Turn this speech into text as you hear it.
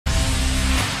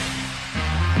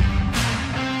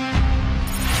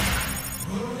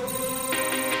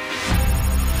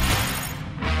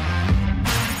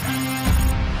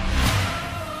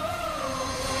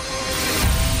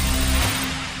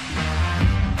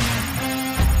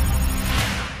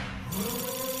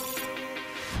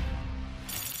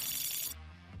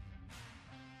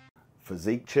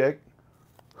physique check.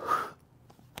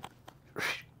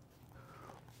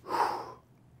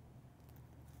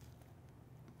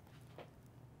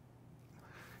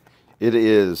 It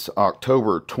is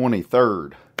October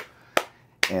 23rd,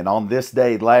 and on this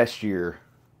day last year,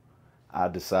 I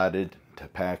decided to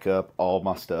pack up all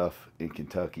my stuff in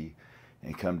Kentucky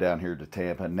and come down here to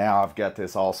Tampa. Now I've got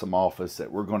this awesome office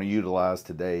that we're going to utilize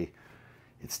today.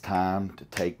 It's time to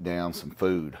take down some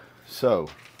food. So,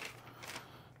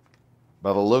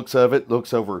 by the looks of it,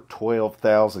 looks over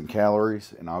 12,000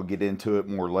 calories, and I'll get into it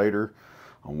more later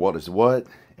on what is what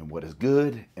and what is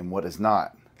good and what is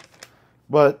not.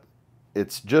 But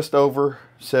it's just over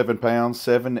 7 pounds,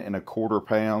 7¼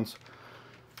 pounds.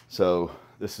 So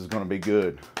this is going to be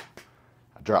good.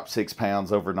 I dropped 6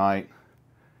 pounds overnight.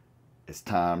 It's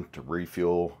time to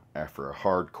refuel after a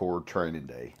hardcore training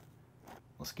day.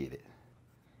 Let's get it.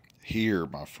 Here,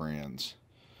 my friends,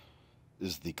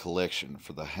 is the collection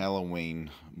for the Halloween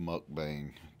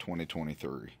Mukbang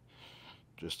 2023.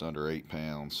 Just under 8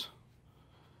 pounds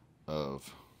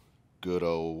of good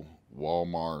old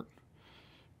Walmart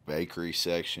bakery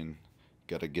section.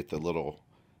 Got to get the little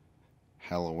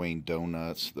Halloween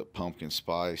donuts, the pumpkin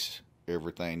spice,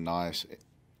 everything nice.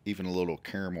 Even a little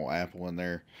caramel apple in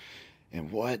there.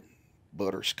 And what?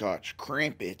 Butterscotch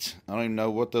crimpets. I don't even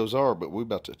know what those are, but we're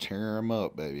about to tear them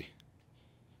up, baby.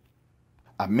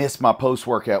 I missed my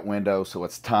post-workout window, so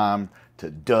it's time to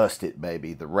dust it,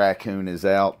 baby. The raccoon is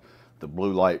out. The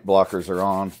blue light blockers are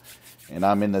on. And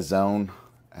I'm in the zone.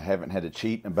 I haven't had a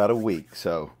cheat in about a week,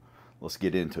 so let's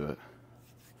get into it.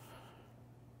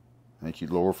 Thank you,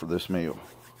 Lord, for this meal.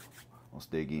 Let's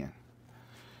dig in.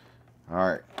 All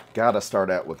right, gotta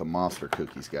start out with the monster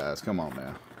cookies, guys. Come on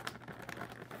now.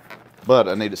 But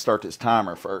I need to start this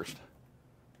timer first.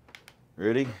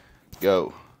 Ready?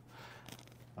 Go.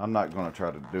 I'm not going to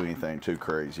try to do anything too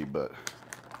crazy, but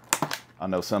I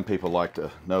know some people like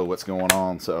to know what's going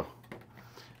on. So,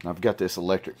 and I've got this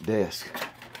electric desk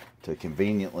to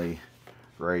conveniently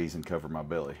raise and cover my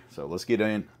belly. So let's get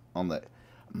in on the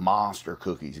monster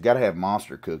cookies. You got to have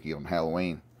monster cookie on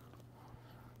Halloween.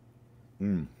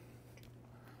 And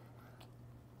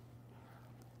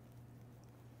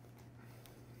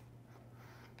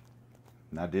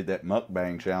I did that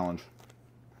mukbang challenge,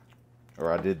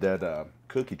 or I did that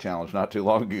cookie challenge not too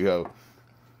long ago.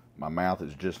 My mouth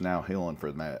is just now healing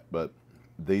from that, but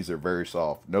these are very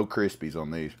soft. No crispies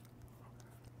on these.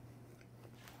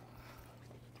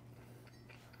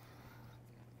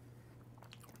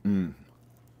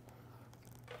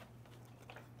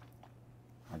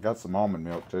 I got some almond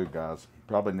milk too, guys.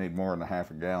 Probably need more than a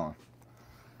half a gallon.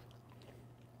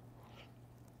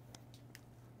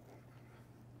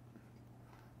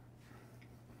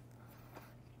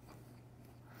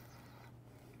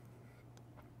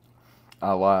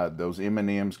 I lied. Those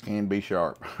M&Ms can be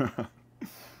sharp.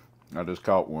 I just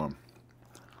caught one.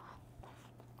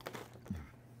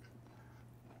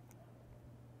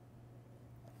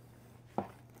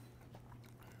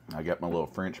 I got my little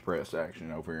French press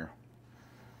action over here.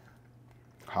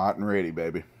 Hot and ready,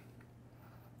 baby,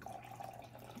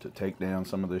 to take down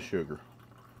some of this sugar.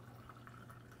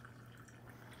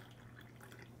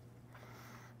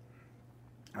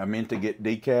 I meant to get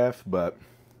decaf, but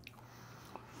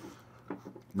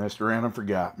messed around and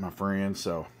forgot, my friend,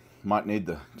 so might need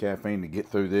the caffeine to get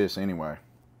through this anyway.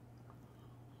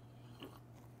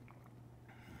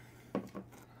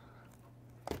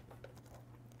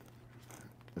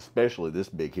 Especially this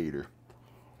big heater.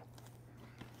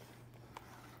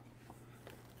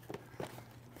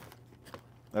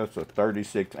 That's a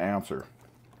 36 ouncer.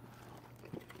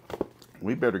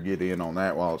 We better get in on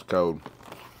that while it's cold.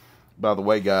 By the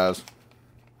way, guys,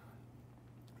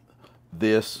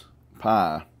 this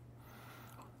pie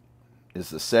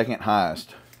is the second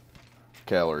highest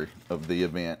calorie of the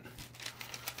event.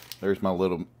 There's my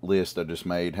little list I just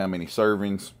made. How many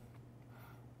servings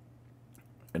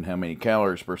and how many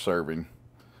calories per serving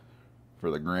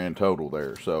for the grand total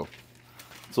there. So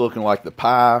it's looking like the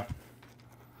pie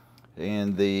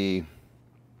and the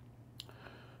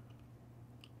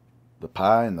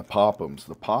pie and the Poppums.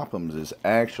 The Poppums is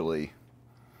actually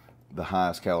the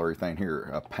highest calorie thing here.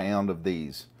 A pound of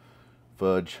these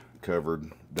fudge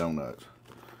covered donuts.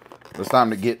 It's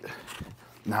time to get,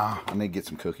 I need to get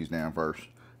some cookies down first.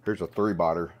 Here's a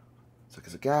 3-biter. So,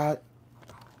 cause I got,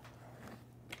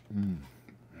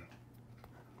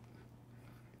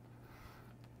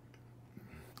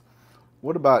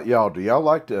 What about y'all? Do y'all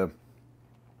like to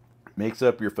mix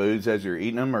up your foods as you're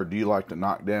eating them, or do you like to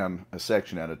knock down a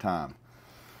section at a time?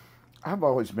 I've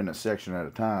always been a section at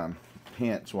a time,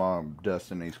 hence why I'm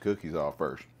dusting these cookies off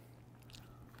first.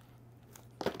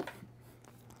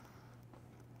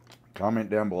 Comment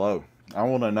down below. I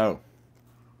want to know.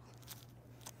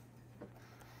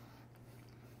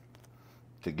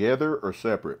 Together or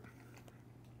separate?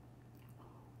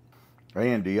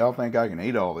 And do y'all think I can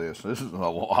eat all this? This is a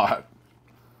lot.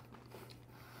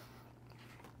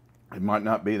 It might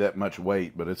not be that much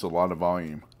weight, but it's a lot of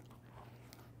volume.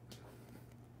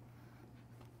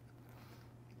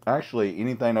 Actually,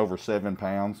 anything over 7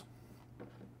 pounds,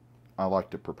 I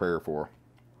like to prepare for.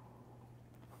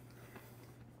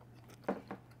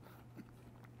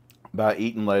 By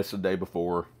eating less the day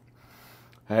before.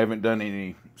 I haven't done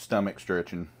any stomach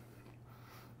stretching.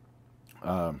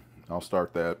 I'll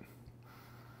start that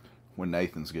when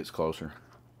Nathan's gets closer.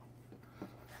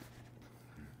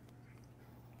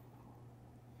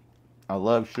 I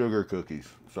love sugar cookies,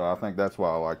 so I think that's why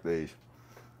I like these.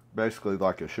 Basically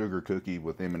like a sugar cookie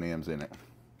with M&Ms in it.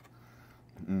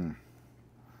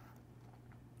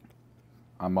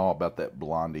 I'm all about that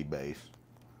blondie base.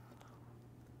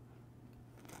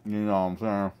 You know what I'm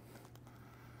saying?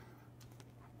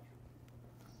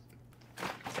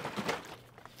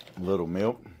 A little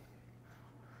milk.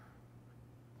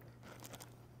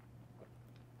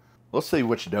 Let's see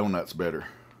which donut's better.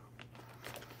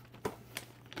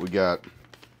 We got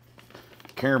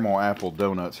caramel apple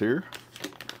donuts here.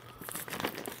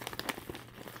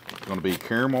 It's going to be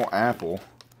caramel apple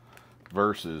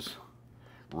versus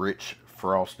rich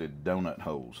frosted donut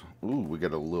holes. Ooh, we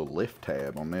got a little lift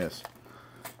tab on this.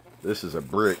 This is a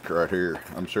brick right here.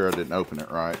 I'm sure I didn't open it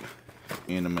right,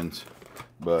 Entenmann's,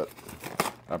 but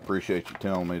I appreciate you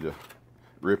telling me to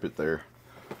rip it there.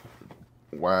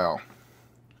 Wow.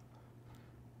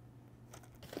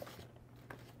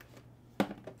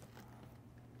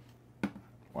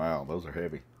 Wow, those are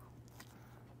heavy.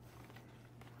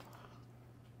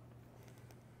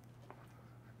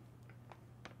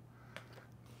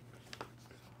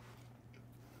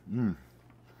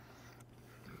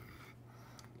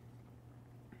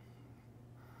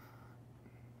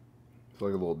 It's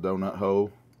like a little donut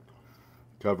hole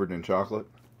covered in chocolate.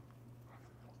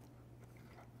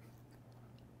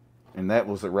 And that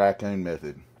was the raccoon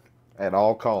method. At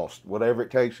all costs. Whatever it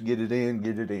takes to get it in,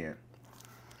 get it in.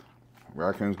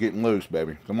 Raccoon's getting loose,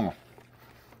 baby. Come on.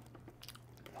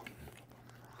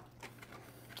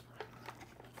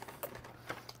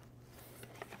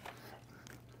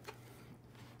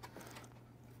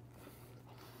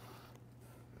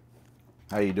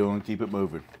 How you doing? Keep it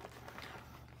moving.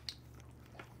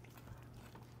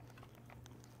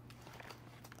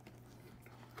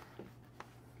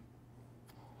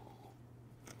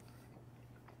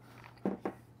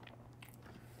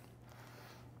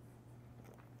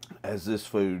 As this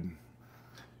food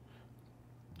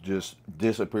just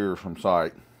disappears from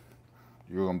sight,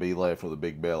 you're going to be left with a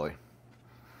big belly.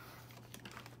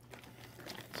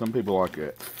 Some people like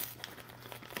it.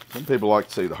 Some people like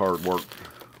to see the hard work.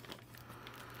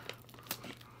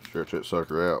 Stretch that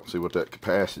sucker out, see what that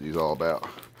capacity is all about.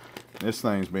 This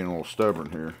thing's being a little stubborn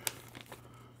here,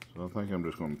 so I think I'm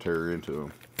just going to tear into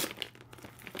them.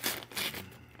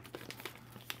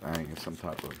 Dang, it's some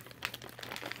type of...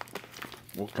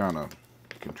 What kind of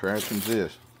contraption is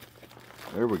this?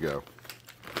 There we go.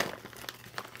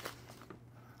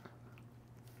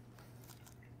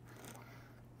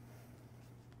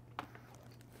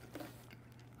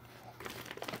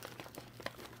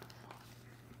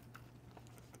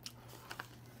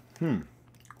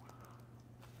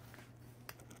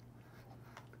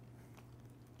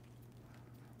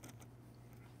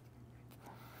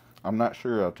 I'm not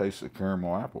sure I'll taste the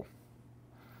caramel apple.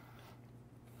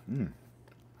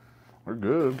 They're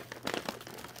good.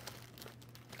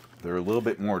 They're a little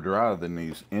bit more dry than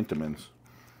these Entenmann's.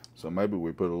 So maybe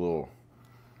we put a little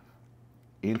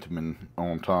Entenmann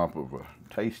on top of a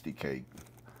tasty cake.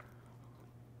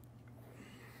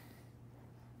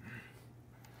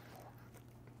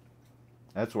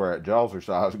 That's where that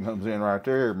Jawzrsize comes in right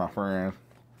there, my friend.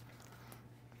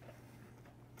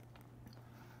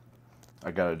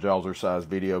 I got a Jawzrsize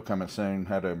video coming soon,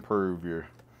 how to improve your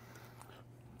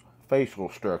facial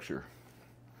structure,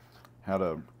 how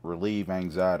to relieve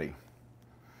anxiety.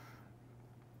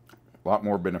 A lot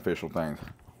more beneficial things.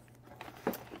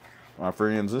 My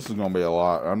friends, this is going to be a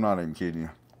lot. I'm not even kidding you.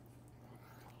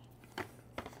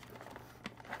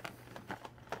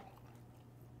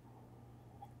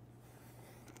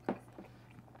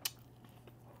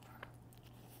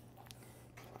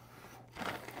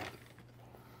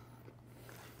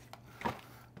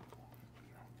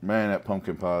 Man, that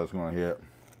pumpkin pie is going to hit.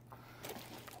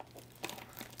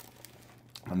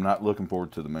 I'm not looking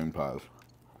forward to the moon pies.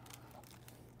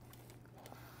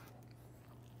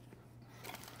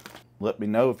 Let me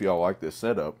know if y'all like this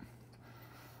setup.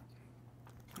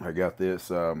 I got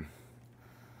this on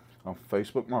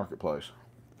Facebook Marketplace.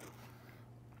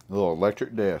 A little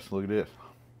electric desk. Look at this.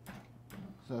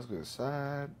 So that's good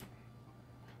side.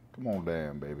 Come on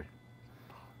down, baby.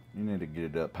 You need to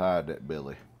get it up high, that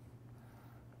belly.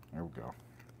 There we go.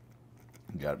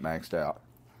 Got it maxed out.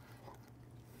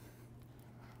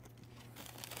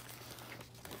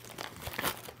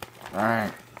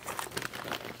 Alright.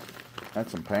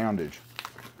 That's some poundage.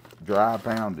 Dry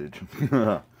poundage.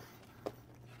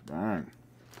 Dang.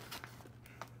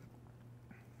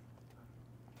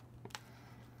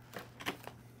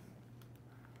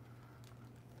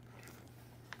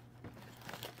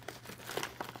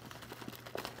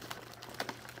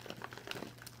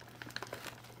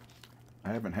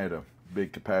 I haven't had a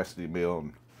big capacity meal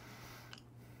in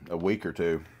a week or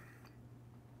two.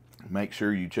 Make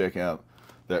sure you check out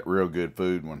that Real Good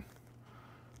Food one,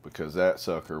 because that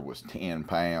sucker was 10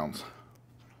 pounds.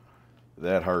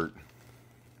 That hurt.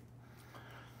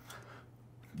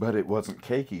 But it wasn't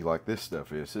cakey like this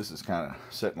stuff is. This is kind of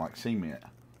setting like cement.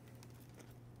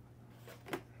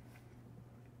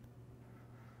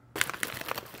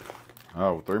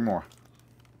 Oh, 3 more.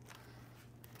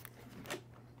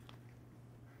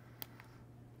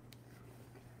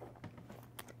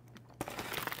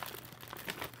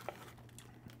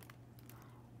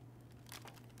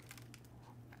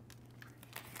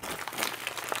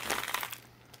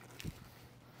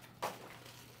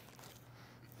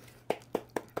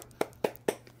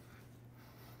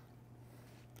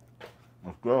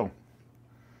 Let's go.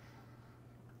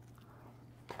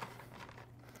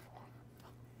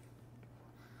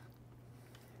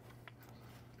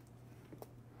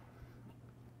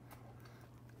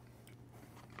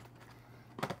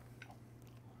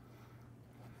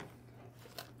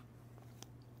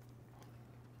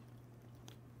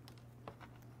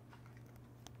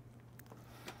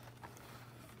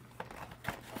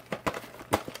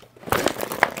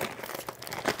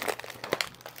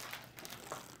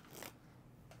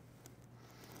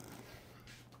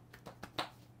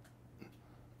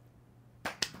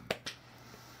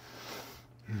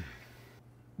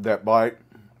 That bite,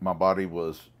 my body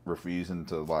was refusing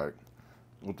to, like,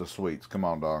 with the sweets. Come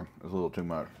on, dog. It's a little too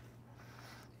much.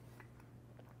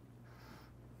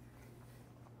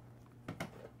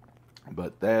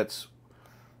 But that's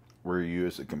where you,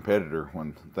 as a competitor,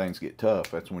 when things get tough,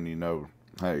 that's when you know,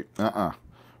 hey,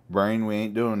 brain, we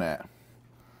ain't doing that.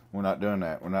 We're not doing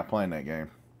that. We're not playing that game.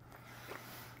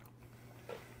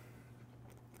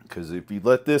 Because if you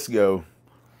let this go,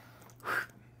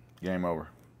 game over.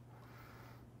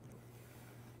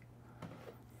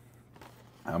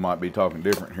 I might be talking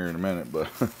different here in a minute, but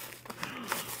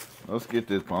let's get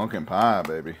this pumpkin pie,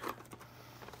 baby.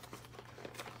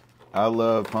 I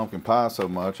love pumpkin pie so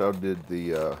much, I did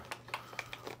the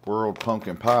World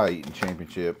Pumpkin Pie Eating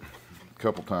Championship a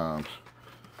couple times.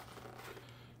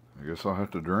 I guess I'll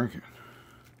have to drink it.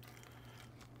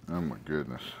 Oh my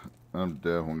goodness. I'm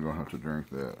definitely going to have to drink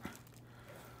that.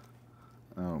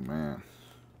 Oh man.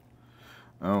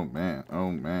 Oh man.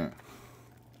 Oh man.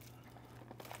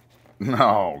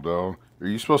 No, dog. Are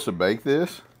you supposed to bake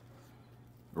this?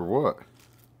 Or what?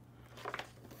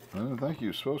 I didn't think you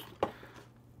were supposed to.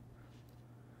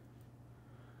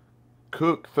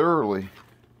 Cook thoroughly.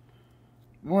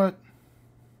 What?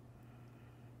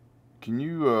 Can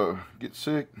you get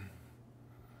sick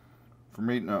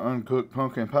from eating an uncooked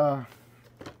pumpkin pie?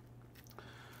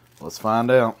 Let's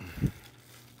find out.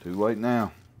 Too late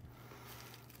now.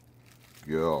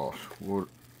 Gosh,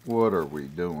 what are we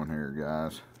doing here,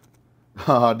 guys?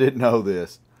 I didn't know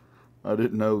this. I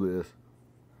didn't know this.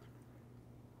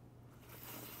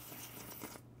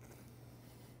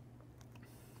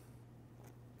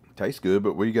 Tastes good,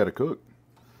 but we got to cook.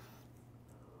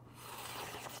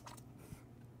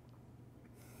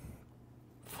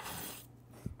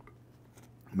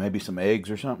 Maybe some eggs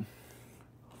or something.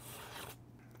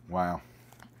 Wow.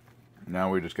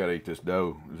 Now we just got to eat this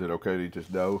dough. Is it okay to eat this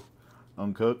dough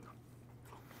uncooked?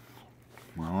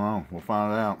 I don't know. We'll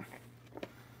find out.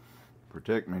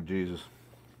 Protect me, Jesus.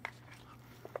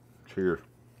 Cheers.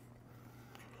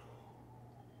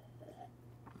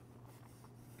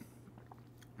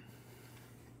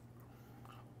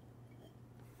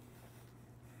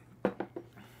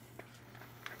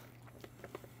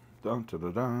 Dun, da, da,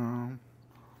 dun.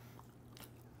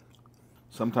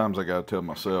 Sometimes I gotta tell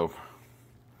myself,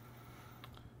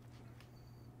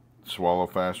 swallow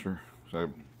faster.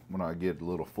 So when I get a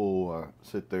little full, I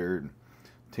sit there and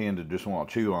tend to just want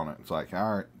to chew on it. It's like,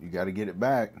 all right, you got to get it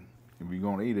back if you're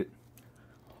going to eat it.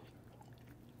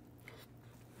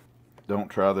 Don't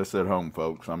try this at home,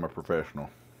 folks. I'm a professional.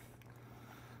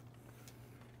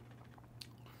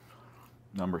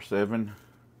 Number 7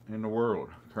 in the world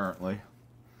currently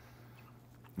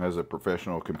as a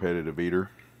professional competitive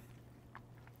eater.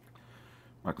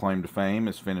 My claim to fame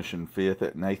is finishing 5th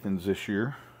at Nathan's this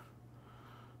year.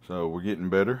 So we're getting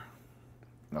better.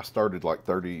 I started like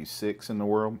 36 in the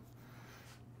world,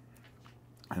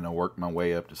 and I worked my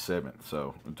way up to 7th.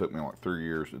 So it took me like 3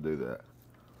 years to do that.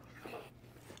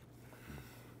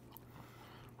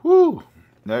 Whoo!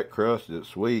 That crust is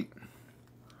sweet.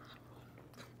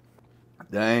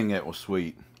 Dang, that was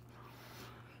sweet.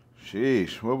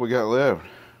 Sheesh, what we got left?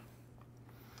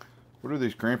 What are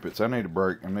these crimpets? I need a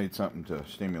break. I need something to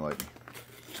stimulate me.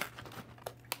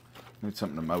 I need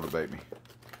something to motivate me.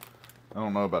 I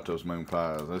don't know about those moon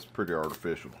pies. That's pretty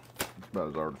artificial. It's about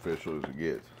as artificial as it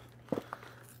gets.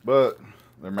 But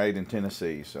they're made in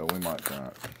Tennessee, so we might try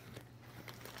it.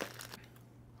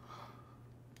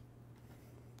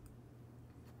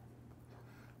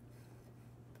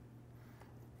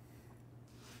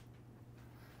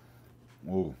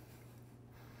 Ooh.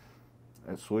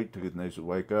 That sweet tooth needs to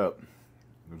wake up,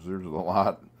 because there's a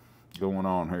lot going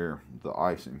on here with the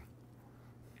icing.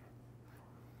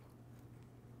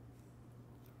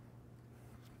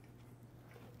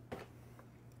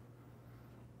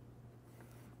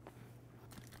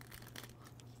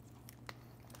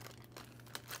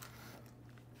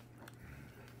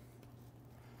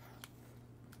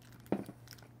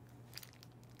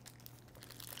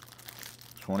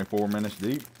 It's 24 minutes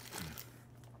deep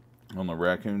on the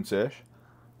raccoon sesh.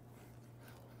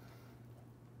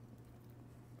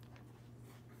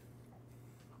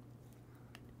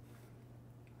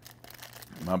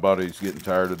 My body's getting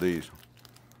tired of these.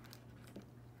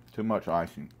 Too much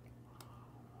icing.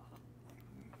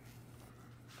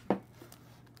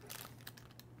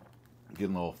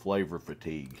 Getting a little flavor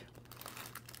fatigue.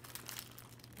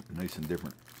 Need some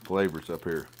different flavors up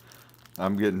here.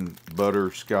 I'm getting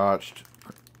butterscotched,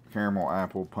 caramel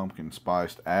apple, pumpkin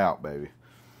spiced out, baby.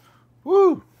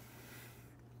 Woo!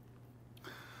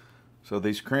 So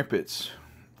these crimpets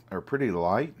are pretty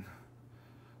light,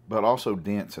 but also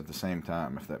dense at the same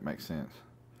time, if that makes sense.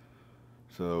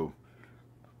 So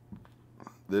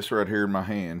this right here in my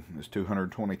hand is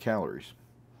 220 calories,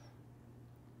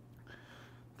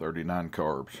 39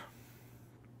 carbs,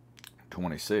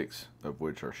 26 of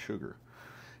which are sugar.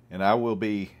 And I will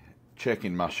be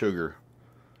checking my sugar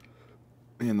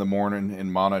in the morning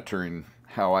and monitoring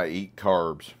how I eat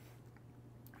carbs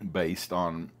based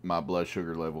on my blood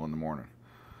sugar level in the morning.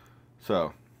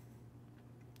 So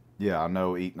yeah, I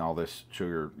know eating all this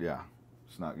sugar, yeah,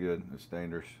 it's not good. It's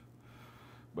dangerous.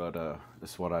 But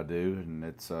it's what I do, and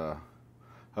it's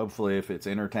hopefully if it's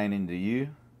entertaining to you,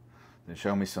 then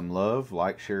show me some love.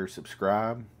 Like, share,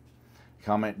 subscribe.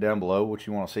 Comment down below what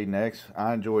you want to see next.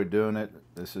 I enjoy doing it.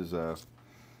 This is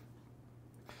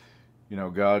you know,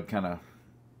 God kind of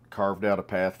carved out a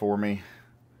path for me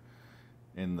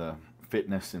in the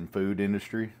fitness and food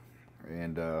industry,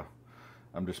 and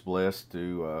I'm just blessed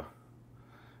to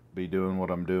be doing what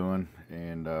I'm doing,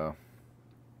 and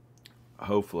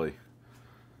hopefully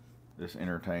this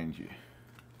entertains you,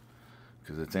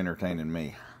 because it's entertaining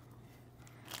me.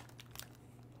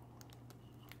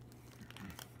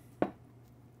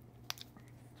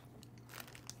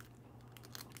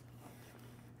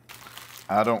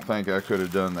 I don't think I could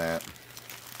have done that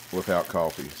without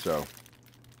coffee. So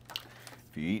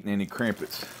if you're eating any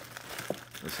crimpets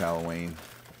this Halloween,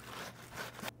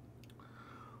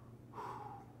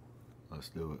 let's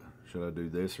do it. Should I do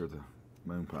this or the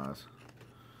moon pies?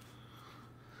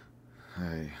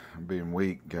 Hey, I'm being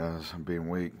weak, guys. I'm being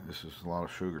weak. This is a lot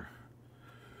of sugar.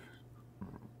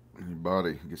 Your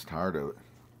body gets tired of it.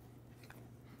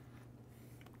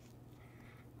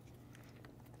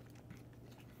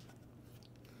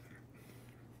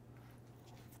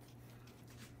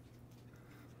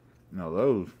 Now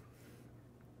those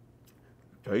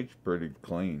taste pretty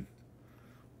clean.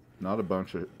 Not a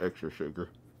bunch of extra sugar.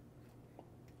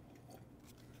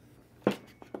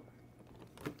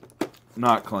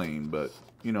 Not clean, but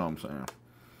you know what I'm saying.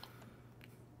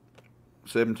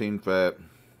 17 fat,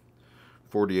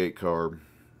 48 carb.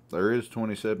 There is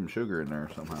 27 sugar in there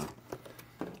somehow.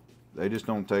 They just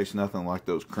don't taste nothing like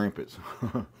those crimpets.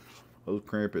 Those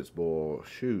crimpets, boy,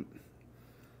 shoot.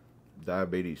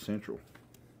 Diabetes Central.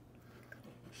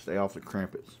 Stay off the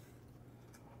crimpets.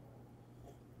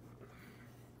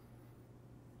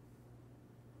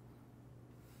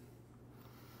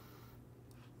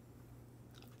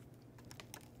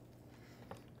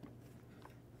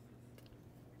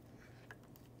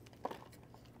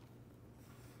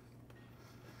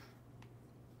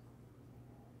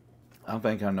 I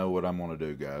think I know what I'm going to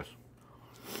do, guys.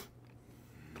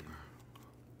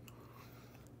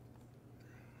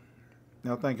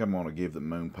 I think I'm going to give the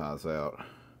moon pies out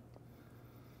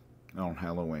on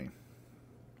Halloween.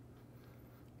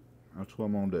 That's what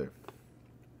I'm going to do.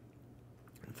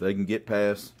 If they can get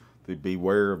past the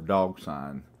beware of dog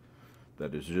sign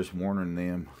that is just warning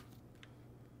them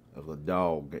of a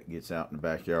dog that gets out in the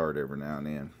backyard every now and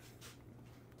then,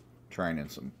 training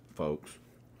some folks.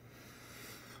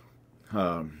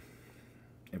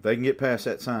 If they can get past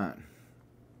that sign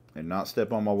and not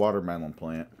step on my watermelon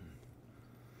plant,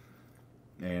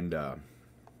 and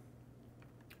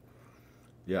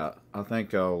yeah, I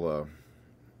think I'll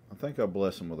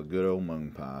bless them with a good old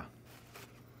moon pie.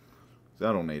 'Cause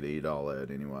I don't need to eat all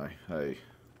that anyway. Hey,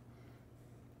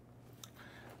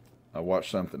 I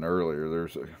watched something earlier.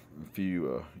 There's a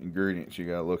few ingredients you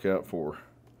gotta look out for,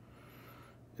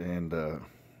 and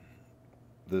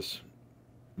this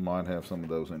might have some of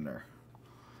those in there.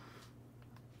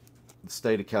 The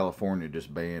state of California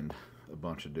just banned a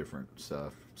bunch of different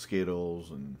stuff,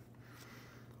 Skittles and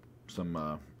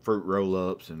some fruit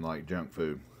roll-ups and like junk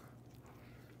food.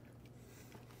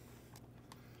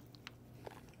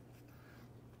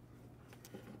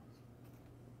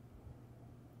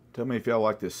 Tell me if y'all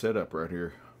like this setup right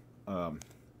here.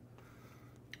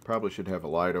 Probably should have a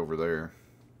light over there,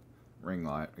 ring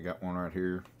light. I got one right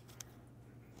here.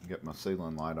 Got my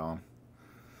ceiling light on.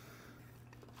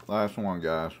 Last one,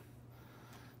 guys.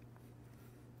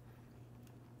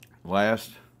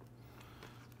 Last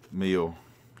meal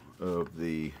of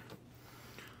the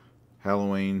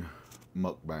Halloween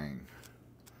mukbang.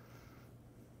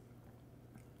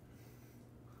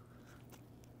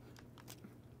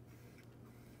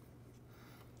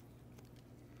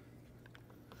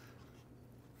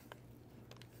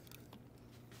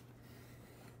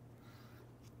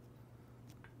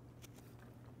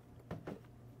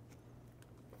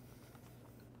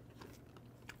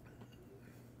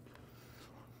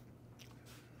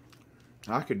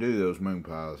 I could do those moon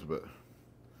pies, but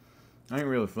I ain't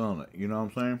really feeling it. You know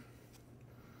what I'm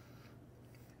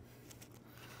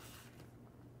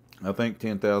saying? I think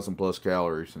 10,000 plus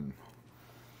calories and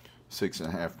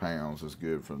 6.5 pounds is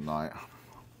good for the night.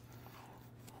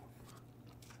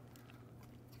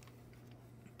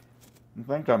 I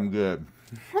think I'm good.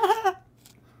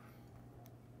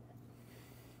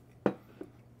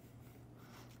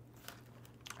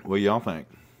 What y'all think?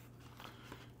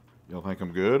 Y'all think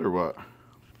I'm good or what?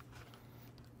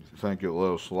 You think it'll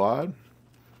let us slide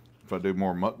if I do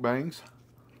more mukbangs?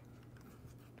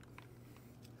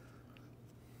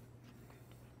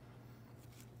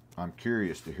 I'm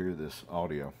curious to hear this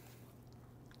audio.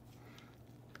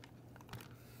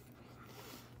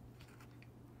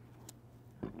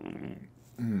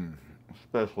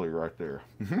 Especially right there.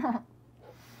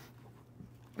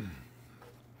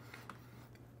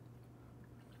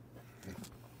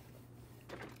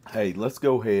 Hey, let's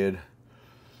go ahead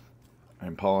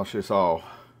and polish this off.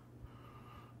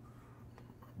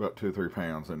 About 2 or 3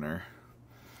 pounds in there.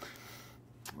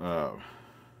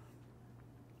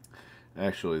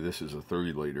 Actually, this is a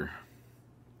 3 liter.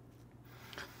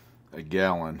 A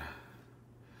gallon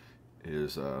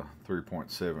is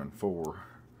 3.74,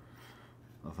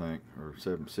 I think, or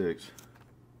 7.6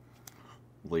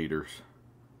 liters.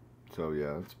 So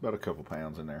yeah, it's about a couple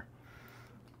pounds in there.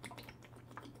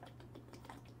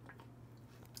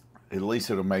 At least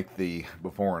it'll make the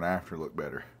before and after look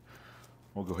better.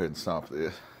 We'll go ahead and stop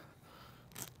this.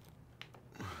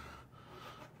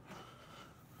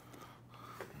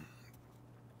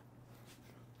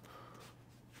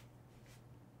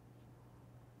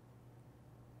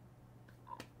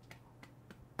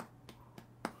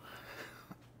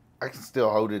 I can still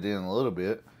hold it in a little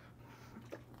bit.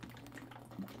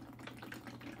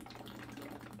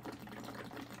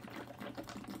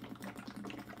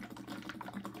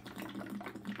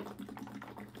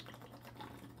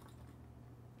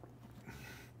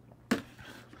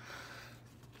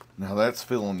 Now that's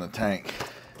filling the tank.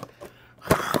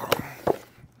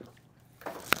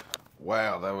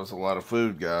 Wow, that was a lot of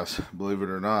food, guys, believe it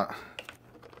or not.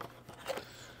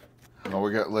 All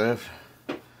we got left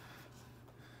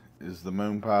is the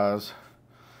moon pies.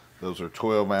 Those are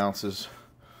 12 ounces.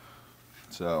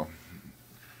 So,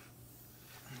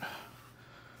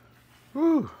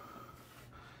 whew,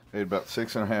 ate about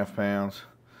 6.5 pounds.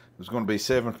 It was going to be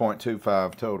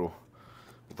 7.25 total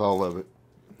with all of it.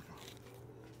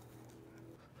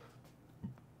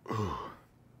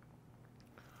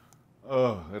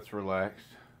 Oh, that's relaxed.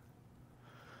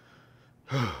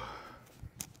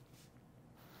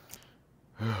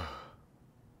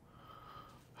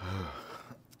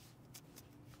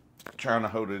 Trying to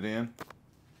hold it in.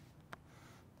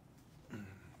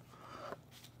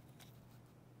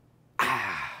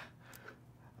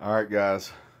 All Alright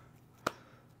guys,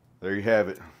 there you have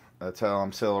it. That's how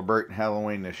I'm celebrating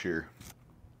Halloween this year.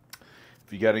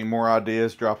 If you got any more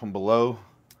ideas, drop them below.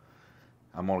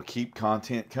 I'm going to keep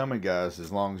content coming, guys,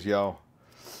 as long as y'all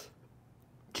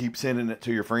keep sending it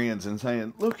to your friends and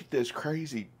saying, look at this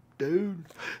crazy dude.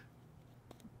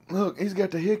 Look, he's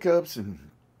got the hiccups and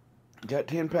got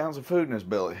 10 pounds of food in his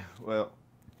belly. Well,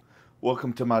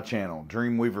 welcome to my channel,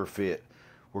 Dreamweaver Fit.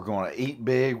 We're going to eat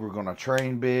big. We're going to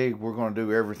train big. We're going to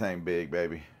do everything big,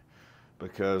 baby.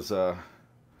 Because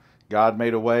God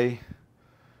made a way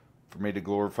for me to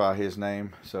glorify His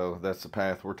name. So that's the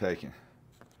path we're taking.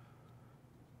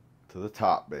 To the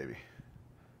top, baby.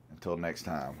 Until next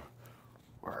time,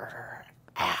 we're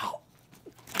out.